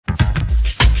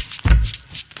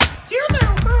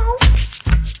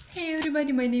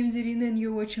everybody, my name is Irina and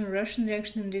you're watching Russian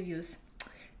Reaction and Reviews.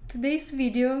 Today's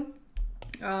video,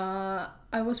 I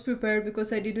was prepared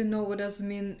because I didn't know what does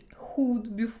mean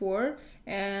hood before,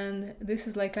 and this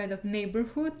is like kind of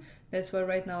neighborhood. That's why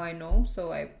right now I know,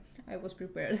 so I was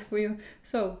prepared for you.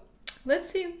 So, let's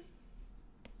see.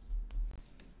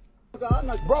 Bro,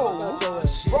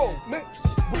 man.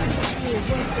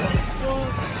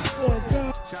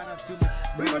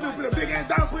 What you gonna do? Put a big ass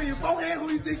dog put in your forehead? Who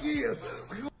you think he is?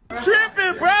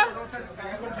 Tripping, bro.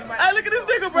 Hey, look at this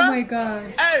nigga, bro. Oh my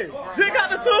god. Hey, Jig got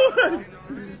the tool.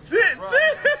 Jig.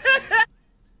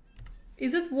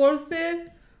 Is it worth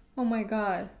it? Oh my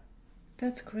god.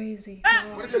 That's crazy.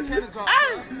 What if your camera's on?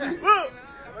 Hey, look.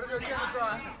 What if your camera's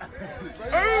on?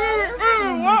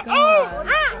 Oh my god.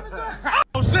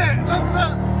 Oh shit. Look,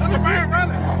 the man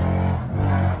running.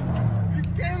 He's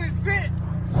scared as shit.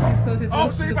 I thought it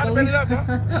was shit, the he about police. to bend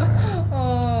it up,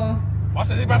 Oh. Watch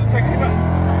it, he about to take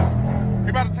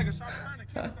a shot turn and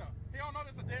kill himself. He don't know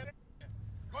this is a dead end.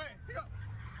 Go ahead, go.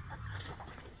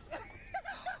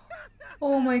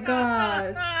 Oh my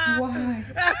god. Why?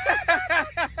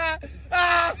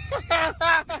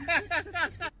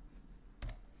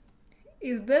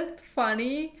 Is that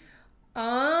funny?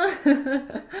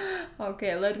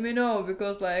 Okay, let me know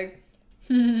because like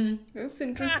it's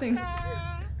interesting.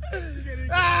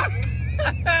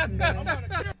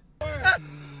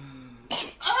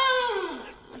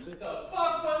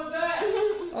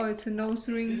 Oh, it's a nose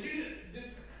ring.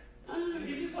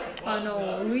 Oh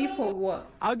no, leap or what?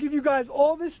 I'll give you guys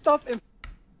all this stuff in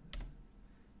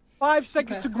 5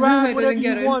 seconds to grab whatever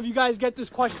you want if you guys get this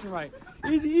question right.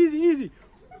 Easy, easy, easy.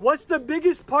 What's the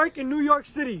biggest park in New York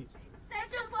City?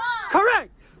 Central Park.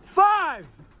 Correct. 5,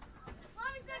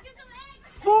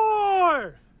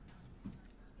 4,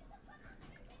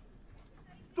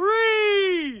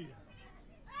 3,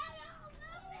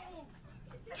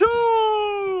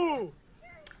 2.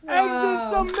 Eggs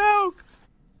and some milk.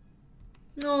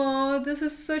 No, this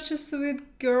is such a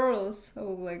sweet girl.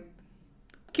 So like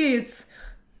kids.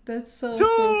 That's so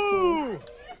cool.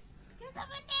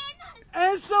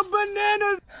 And some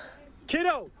bananas.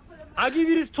 Kiddo, I'll give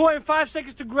you this toy in 5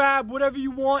 seconds to grab whatever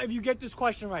you want if you get this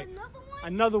question right.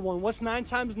 Another one. What's 9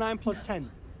 times 9 plus 10?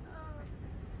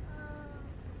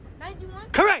 91.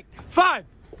 Correct. 5,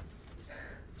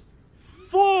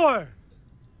 4,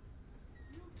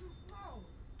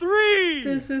 3.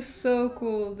 This is so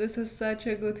cool. This is such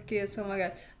a good kids. Oh my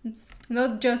god.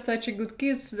 Not just such a good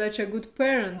kids, such a good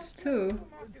parents too.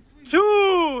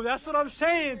 2. That's what I'm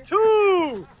saying.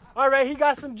 2. All right, he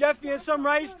got some Jeffy and some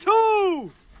rice.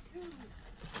 2.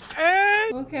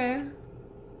 And Okay.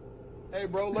 Hey,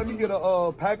 bro, let me get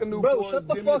a pack of Newports. Bro, shut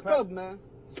the fuck up, man.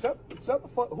 Shut the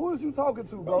fuck. Who is you talking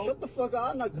to, bro? Shut the fuck up.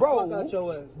 I'll knock the Bro, fuck out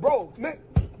your ass. Bro, man,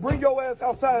 bring your ass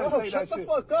outside and Bro, say shut that the shit.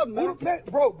 fuck up, man.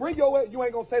 Bro, bring your ass. You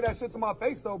ain't gonna say that shit to my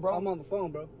face, though, bro. I'm on the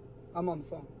phone, bro. I'm on the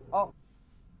phone.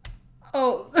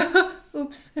 Oh.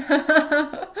 Oops.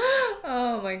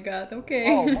 Oh my god. Okay.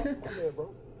 Oh, my bad,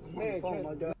 bro. Man, Oh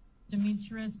my god.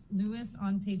 Demetrius Lewis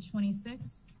on page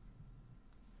 26.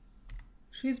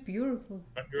 She's beautiful.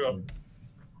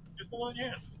 Just the one,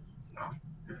 yeah.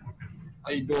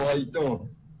 How you doing? How you doing?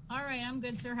 All right, I'm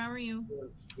good, sir. How are you?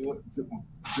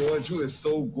 George, you is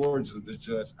so gorgeous, the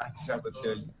judge. I just have to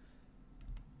tell you.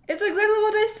 It's exactly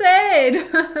what I said.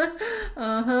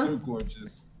 You're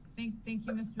gorgeous. Thank you,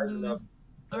 Mr. Lewis.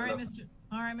 All right,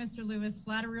 Mr. Lewis.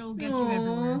 Flattery will get you Aww.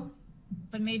 everywhere,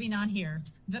 but maybe not here.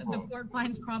 The court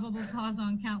finds probable cause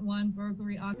on count 1,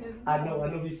 burglary. I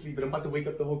know we sleep, but I'm about to wake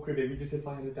up the whole crib and we just hit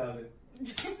 500,000.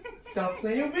 Stop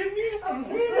playing with me. I'm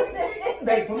playing.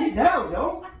 Babe, put me down,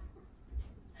 yo.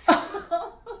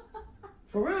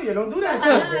 For real, you don't do that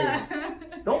shit,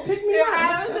 babe. Don't pick me up.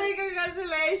 I was saying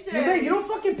congratulations. Yeah, babe, you don't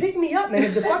fucking pick me up, man.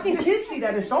 If the fucking kids see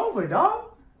that, it's over, dog.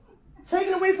 Take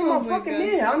it away from my fucking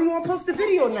man. I don't even want to post the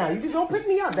video now. You just don't pick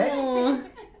me up, babe. Aww.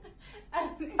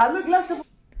 I look less of.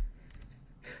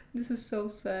 This is so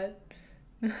sad.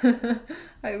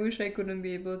 I wish I couldn't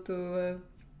be able to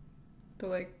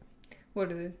like, what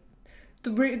is it?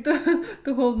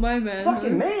 To hold my man.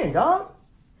 Fucking man, dog.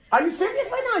 Are you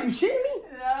serious right now? Are you shitting me?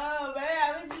 No, man,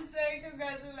 I was just saying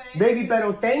congratulations. Baby,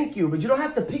 better thank you, but you don't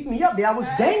have to pick me up, babe. I was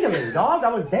dangling, dog. I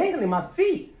was dangling my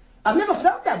feet. I've never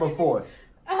felt that before.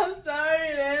 I'm sorry,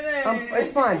 Nene.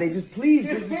 It's fine. They just please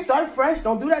just start fresh.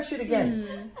 Don't do that shit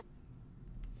again.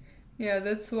 Yeah,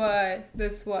 that's why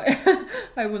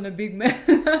I want a big man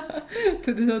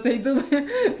to do the table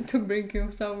to bring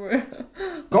you somewhere.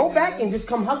 Go back and just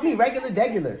come hug me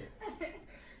regular.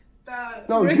 Stop.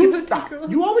 No, you stop.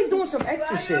 You always doing some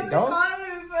extra shit, dog.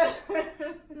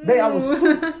 Babe,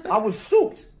 I was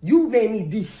souped. You made me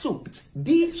de-souped.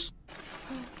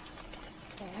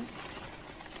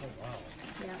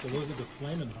 So those are the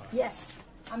flaming hot. Yes.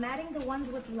 I'm adding the ones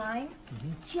with lime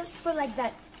just for like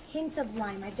that hint of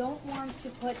lime. I don't want to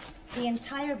put the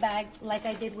entire bag like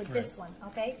I did with this one,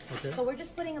 okay? So we're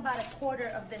just putting about a quarter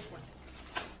of this one.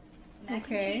 Mac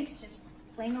and cheese, just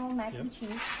plain old mac and cheese.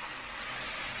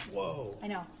 Whoa. I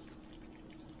know.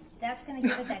 That's gonna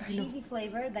give it that cheesy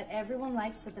flavor that everyone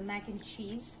likes with the mac and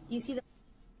cheese. Do you see the...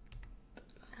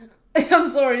 I'm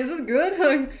sorry, is it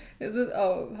good? Is it?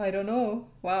 Oh, I don't know.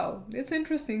 Wow, it's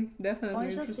interesting.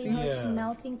 Definitely interesting. It's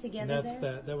melting together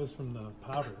there. That was from the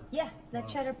powder. Yeah, that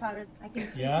cheddar powder. I can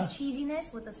taste the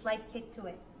cheesiness with a slight kick to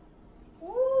it.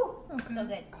 Ooh, so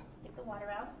good. Get the water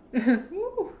out.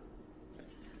 Ooh.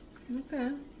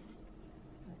 Okay.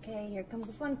 Okay, here comes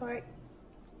the fun part.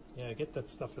 Yeah, get that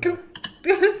stuff in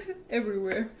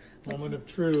everywhere. Moment of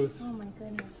truth. Oh my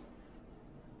goodness.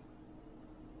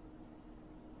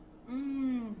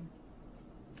 Mmm.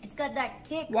 It's got that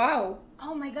kick. Wow.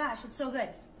 Oh my gosh, it's so good.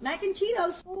 Mac and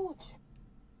Cheetos.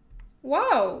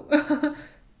 Wow.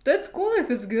 That's cool if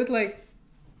it's good. Like,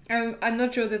 I'm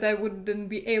not sure that I wouldn't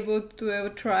be able to ever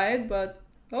try it, but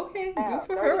okay, good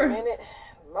for her. 30-minute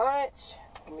lunch.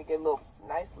 Let me get a little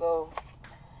nice little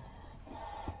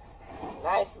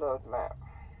map.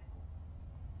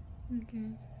 Okay.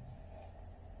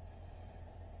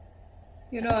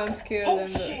 You know I'm scared. Oh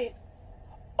shit!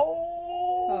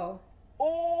 Oh!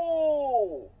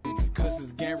 Cause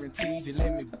it's guaranteed you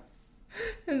let me.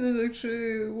 And then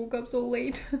actually woke up so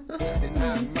late. My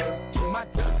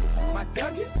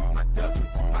Dougie.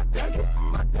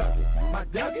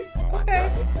 Okay.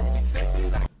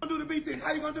 Do the beat thing.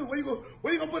 How you gonna do? Where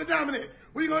you gonna put a diamond in?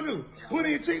 What you gonna do? Put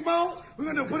in your cheekbone? We're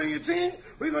gonna do put in your chin?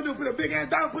 What you gonna do? Put a big ass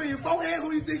diamond, put in your forehead?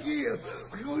 Who you think he is?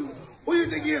 Who you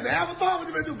think he is? The Avatar? What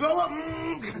you gonna do? Go up?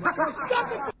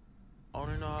 On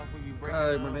and off, we be breaking.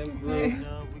 Hi, my name's Blue.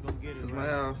 This is my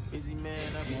house. Busy man,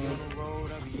 I be on the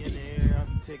road, I be in the air, I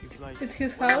be taking flights. It's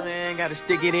his house. Man, gotta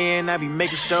stick it in, I be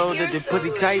making sure that the pussy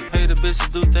tight. Hey, the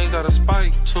bitches do things out of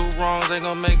spite. 2 wrongs, they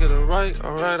gon' make it a right.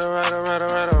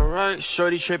 Alright.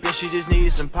 Shorty tripping, she just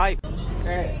needed some pipe.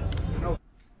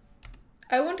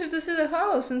 I wanted to see the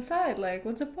house inside. Like,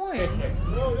 what's the point? Yo,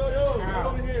 come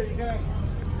over here, you guys.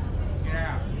 Get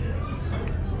out.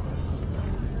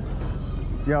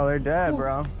 Yo, they're dead,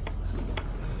 bro.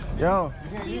 Yo,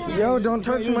 don't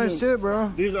touch my shit,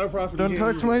 bro. These are property. Don't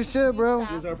touch my shit, bro.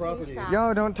 These are property.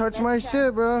 Yo, don't touch my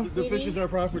shit, bro. The fishes are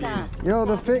property. Yo,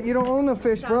 you don't own the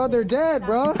fish, bro. They're dead,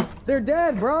 bro. They're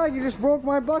dead, bro. You just broke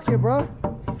my bucket, bro.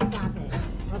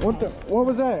 What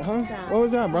was that, huh? What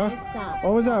was that, bro?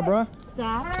 What was that, bro?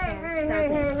 Stop.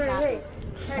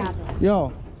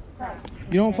 Yo,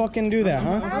 you don't fucking do that,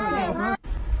 huh?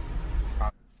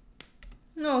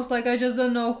 No, it's like I just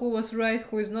don't know who was right,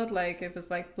 who is not. Like, if it's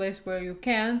like place where you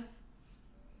can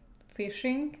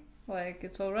fishing, like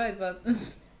it's alright, but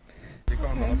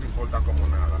okay.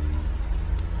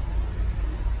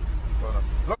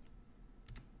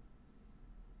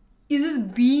 Is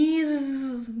it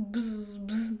bees?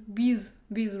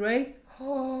 Bees, right?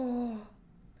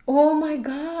 Oh my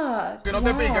god! Que no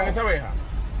te pican esa abeja.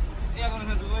 Ella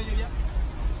conoce a tu dueño ya.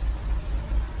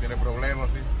 Tiene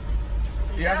problemas, sí.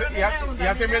 Y hace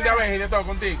miel de abeja y de todo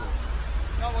contigo.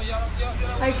 No, pues yo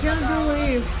I can't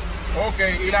believe.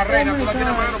 Okay, y la reina, tú la tienes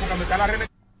a mano porque me está la reina.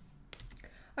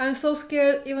 I'm so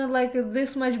scared, even like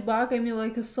this much bug. I mean,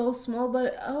 like it's so small,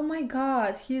 but oh my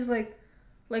god, he's like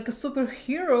a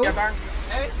superhero. Ya están.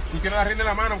 Tú tienes la reina en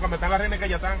la mano porque me está la reina que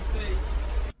ya están.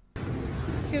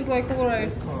 He's like,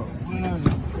 alright.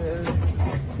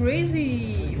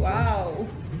 Crazy, wow.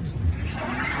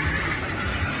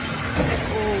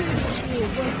 Oh shit,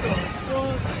 what the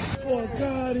fuck? Fuck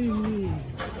out of here.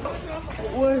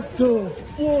 What the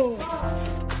fuck?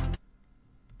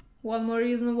 One more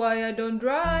reason why I don't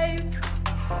drive.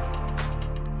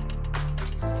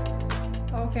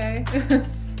 Okay.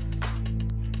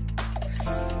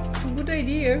 Good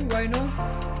idea, why not?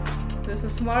 This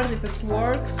is smart if it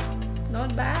works.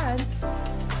 Not bad.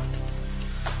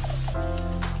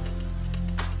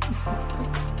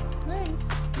 Nice,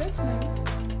 that's nice.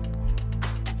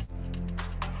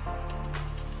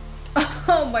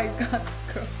 Oh my god,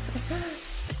 girl.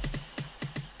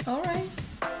 Alright.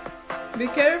 Be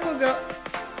careful, girl.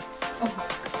 Oh.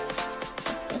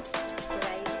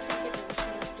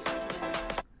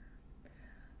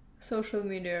 Social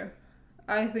media.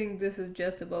 I think this is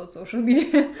just about social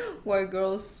media. Why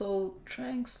girls so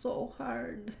trying so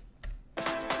hard.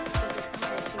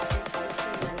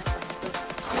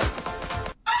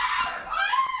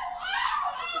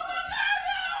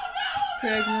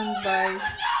 Pregnant by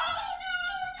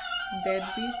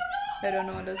deadbeat? I don't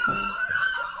know what that means.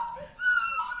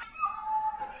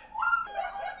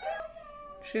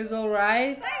 She's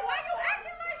alright. Hey, why you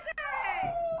acting like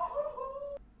that?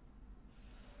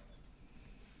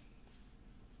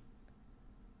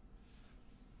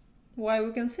 Why?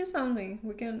 We can see something.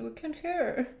 We can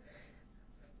hear.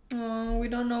 We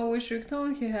don't know which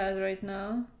ringtone he has right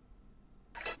now.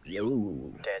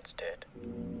 Dad's dead.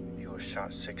 You were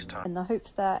shot 6 times. In the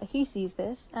hopes that he sees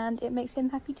this and it makes him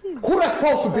happy too. Who that's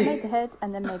supposed to So be? I made the head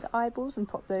and then made the eyeballs and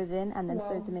popped those in and then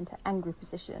sewed them into angry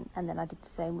position, and then I did the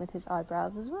same with his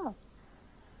eyebrows as well.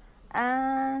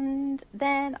 And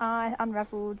then I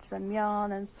unraveled some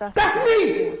yarn and stuff. That's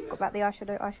me! Forgot about the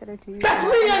eyeshadow too. That's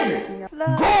me, ain't it?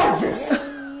 Gorgeous!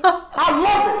 I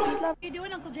love it! What are you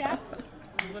doing, Uncle Jack?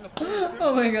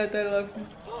 Oh my god, I love him.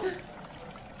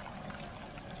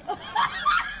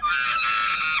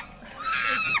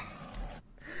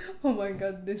 Oh my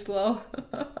god, this laugh.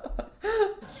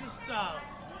 It's just,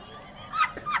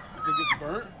 Did it get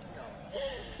burnt?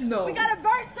 No. We got a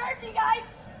burnt turkey,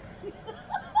 guys!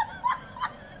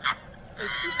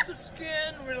 It's just the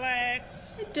skin,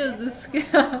 relax. Just the skin.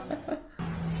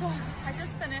 So, I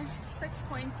just finished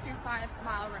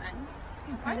 6.25-mile run.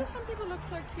 Why do some people look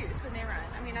so cute when they run?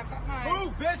 I mean, I've got my...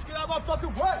 Move, bitch! Get out of my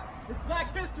fucking way! It's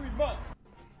Black History Month!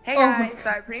 Hey guys,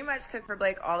 so I pretty much cook for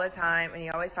Blake all the time, and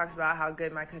he always talks about how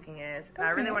good my cooking is. And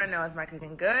I really want to know, is my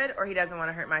cooking good, or he doesn't want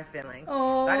to hurt my feelings?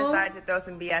 Aww. So I decided to throw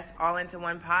some BS all into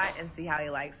one pot and see how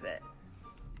he likes it.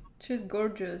 She's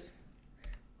gorgeous.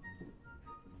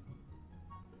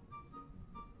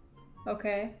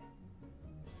 Okay.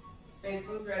 Babe,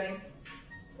 food's ready.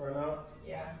 Right now?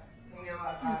 Yeah. Can we get a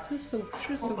lot of She's so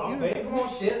beautiful. Come on,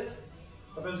 shit.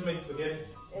 I bet you make spaghetti.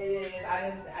 It is. I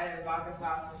just added vodka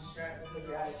sauce and shrimp because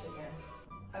we added chicken.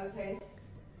 Other taste?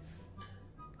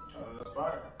 That's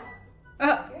fire.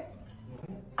 Okay.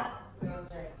 We don't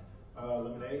drink.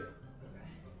 Lemonade.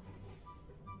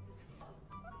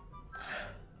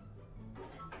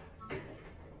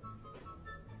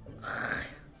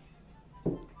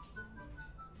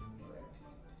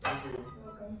 Thank you.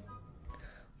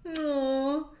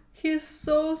 Aww, he's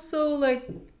so like,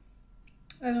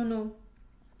 I don't know,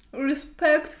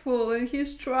 respectful, and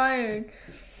he's trying.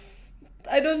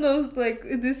 I don't know, like,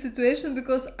 in this situation,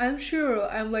 because I'm sure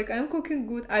I'm cooking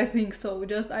good. I think so,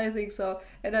 just I think so,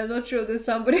 and I'm not sure that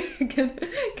somebody can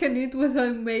eat what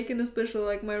I'm making, especially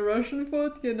like my Russian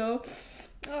food, you know.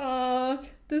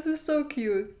 This is so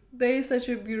cute. They're such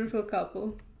a beautiful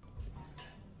couple.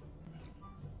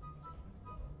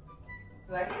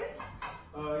 Like it?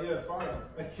 Yeah, it's fire.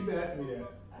 Like, you've been asking me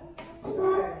that.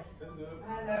 Sure. That's good. I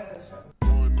had that with a shrimp.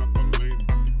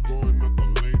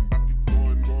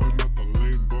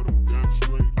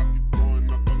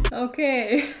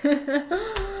 Okay.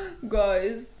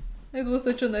 Guys, it was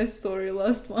such a nice story,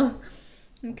 last one.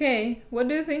 Okay, what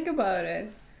do you think about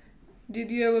it?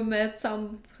 Did you ever met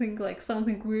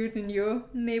something weird in your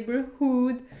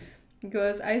neighborhood?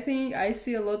 Because I think I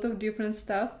see a lot of different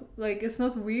stuff. Like, it's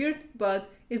not weird, but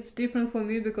it's different for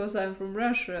me because I'm from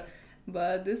Russia.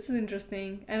 But this is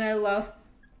interesting, and I love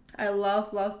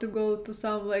to go to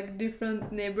some like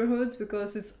different neighborhoods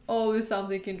because it's always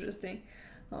something interesting.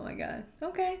 Oh my god.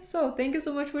 Okay, so thank you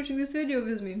so much for watching this video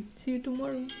with me. See you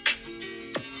tomorrow.